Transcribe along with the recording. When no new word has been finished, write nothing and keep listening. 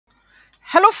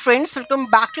Hello friends, welcome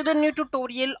back to the new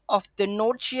tutorial of the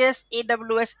Node.js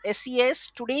AWS SES.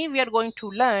 Today we are going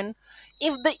to learn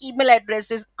if the email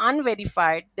address is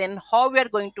unverified, then how we are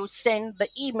going to send the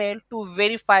email to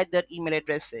verify their email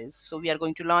addresses. So we are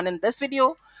going to learn in this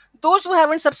video. Those who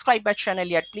haven't subscribed my channel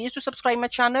yet, please to subscribe my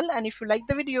channel, and if you like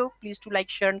the video, please to like,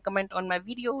 share and comment on my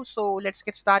video. So let's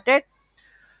get started.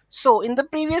 So in the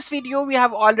previous video, we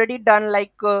have already done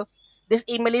this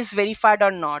email is verified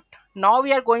or not. Now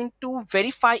we are going to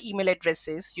verify email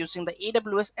addresses using the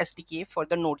AWS SDK for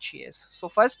the Node.js. So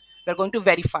first we are going to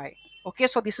verify. Okay,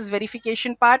 so this is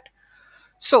verification part.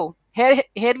 So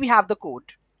here we have the code,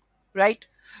 right?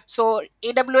 So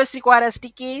AWS require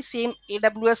SDK, same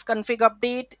AWS config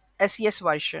update, SES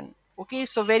version. Okay,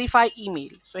 so verify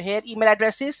email. So here email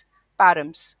address is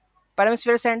params. Params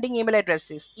we are sending email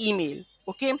addresses, email.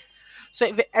 Okay, so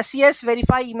SES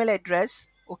verify email address.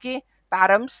 Okay,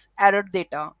 params error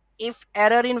data. If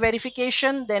error in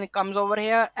verification, then it comes over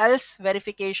here. Else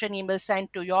verification email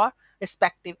sent to your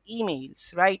respective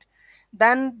emails, right?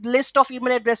 Then list of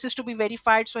email addresses to be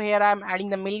verified. So here I'm adding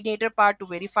the millinator part to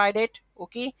verify it.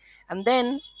 Okay, and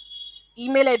then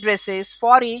email addresses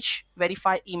for each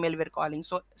verify email we're calling.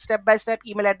 So step by step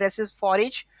email addresses for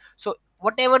each. So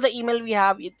whatever the email we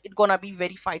have, it gonna be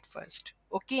verified first.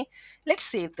 Okay, let's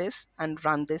save this and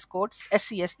run this code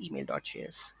SES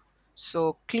email.js.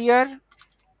 So clear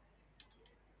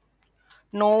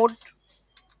node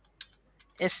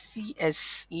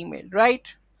SCS email,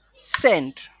 right?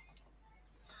 Send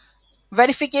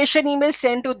verification email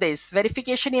sent to this,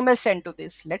 verification email sent to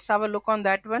this. Let's have a look on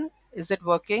that one. Is it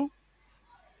working?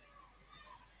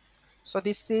 So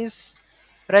this is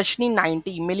Rajni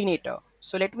 90 millinator.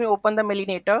 So let me open the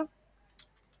millinator.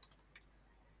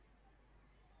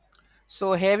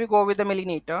 So here we go with the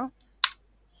millinator,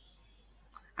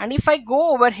 and if I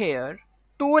go over here,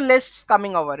 two lists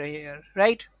coming over here,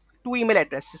 right? Two email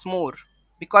addresses more,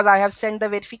 because I have sent the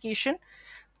verification.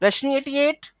 Rajni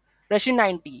 88, Rajni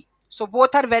 90. So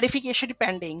both are verification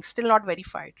pending, still not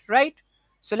verified, right?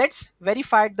 So let's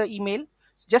verify the email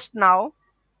just now.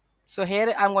 So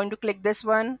here I'm going to click this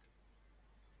one.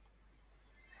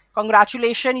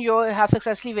 Congratulations, you have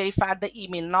successfully verified the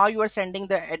email. Now you are sending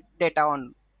the data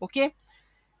on. Okay.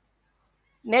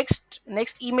 Next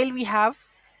email we have.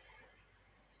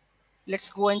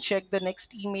 Let's go and check the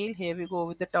next email. Here we go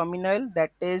with the terminal. That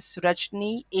is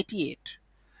Rajni 88.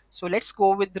 So let's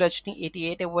go with Rajni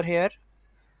 88 over here.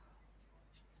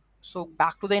 So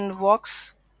back to the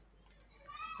inbox.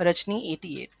 Rajni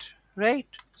 88. Right.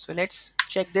 So let's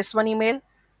check this one email.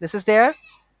 This is there.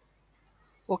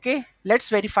 Okay, let's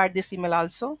verify this email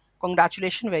also.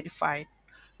 Congratulations, verified.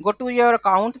 Go to your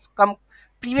account. Come,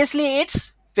 previously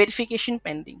it's verification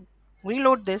pending.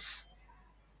 Reload this.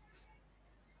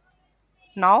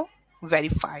 Now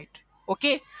verified.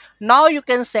 Okay, now you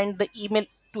can send the email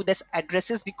to this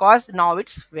addresses because now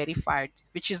it's verified,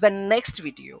 which is the next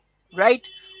video, right?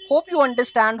 Hope you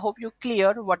understand, hope you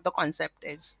clear what the concept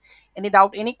is. Any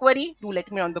doubt, any query, do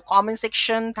let me know in the comment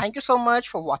section. Thank you so much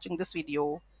for watching this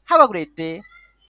video. Have a great day.